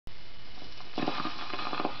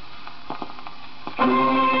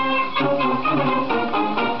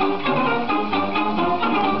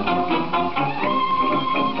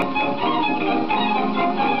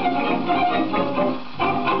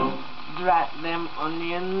them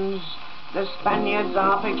onions. The Spaniards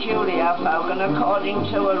are peculiar folk, and according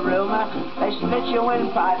to a rumour, they split your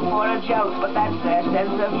windpipe for a joke, but that's their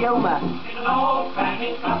sense of humour. It's an old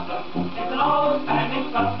Spanish custom, it's an old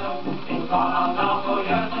Spanish custom. It's gone on now for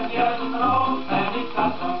years and years, it's an old Spanish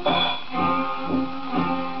custom.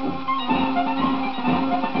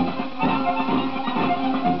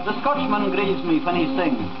 The Scotchman grieves me when he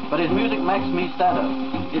sings, but his music makes me sadder.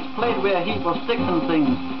 It's played with a heap of sticks and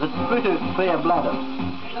things that spit out fair bladder.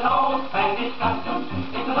 It's an old Spanish custom,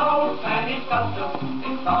 it's an old Spanish custom.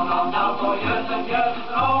 It's gone on now for years and years, it's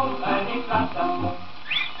an old Spanish custom.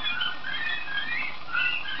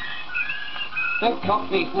 The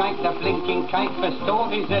cockneys make the blinking cake for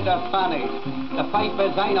stories that are funny. The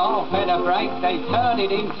papers ain't half had a break, they turn it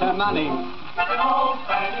into money. It's an old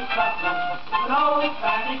Spanish custom, it's an old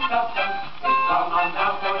Spanish custom. It's gone on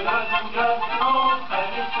now for years and years, it's an old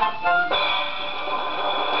Spanish custom.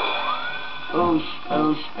 Oosh,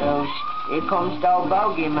 oosh, oosh, here comes the old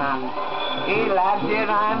bogeyman. Here lads, here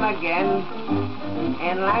I am again.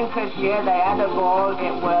 In Lancashire they had a ball,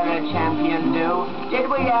 it were a champion do.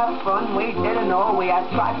 Did we have fun? We didn't know, we had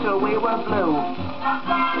tried till we were blue.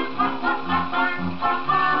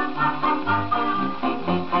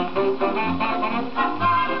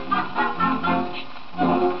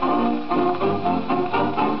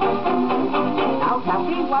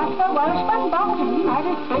 Was the Welshman bound he had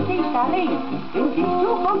his pretty Sally. In these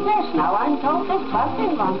two contests now I'm told there's 12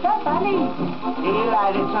 in Ronda Valley. Hey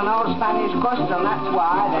lad, it's an old Spanish custom, that's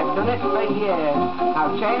why they've done it for years.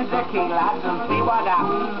 Now change the key lads and see what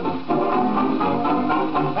happens.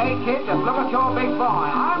 Hey kids, look at your big boy.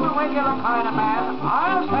 I'm a regular kind of man.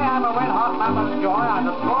 I'll say I'm a red hot mama's joy. I'm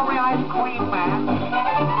the glory-eyed queen man.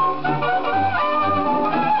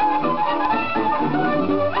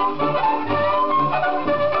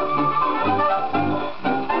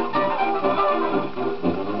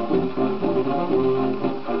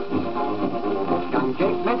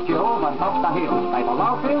 Top the hill, they were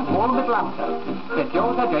laughing all with laughter. Said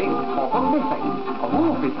Joe to Jake, awful missing. A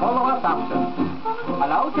wolf is follow us after.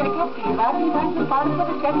 Hello, Jacob, do you have any time to party for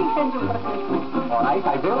the check he sends you for Christmas? All right,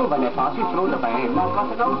 I will when they pass you through the Payne. I've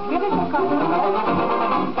got to go. Give us a couple of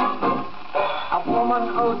minutes. A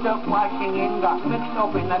woman who's up washing in got mixed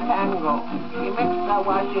up in the tango. She mixed the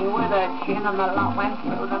washing with her chin and the lot went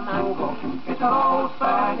through the mango. It's an old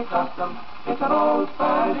Spanish custom, it's an old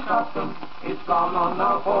Spanish custom. It's gone on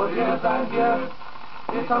now for years and years.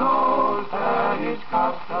 It's an old Spanish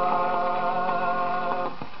custom.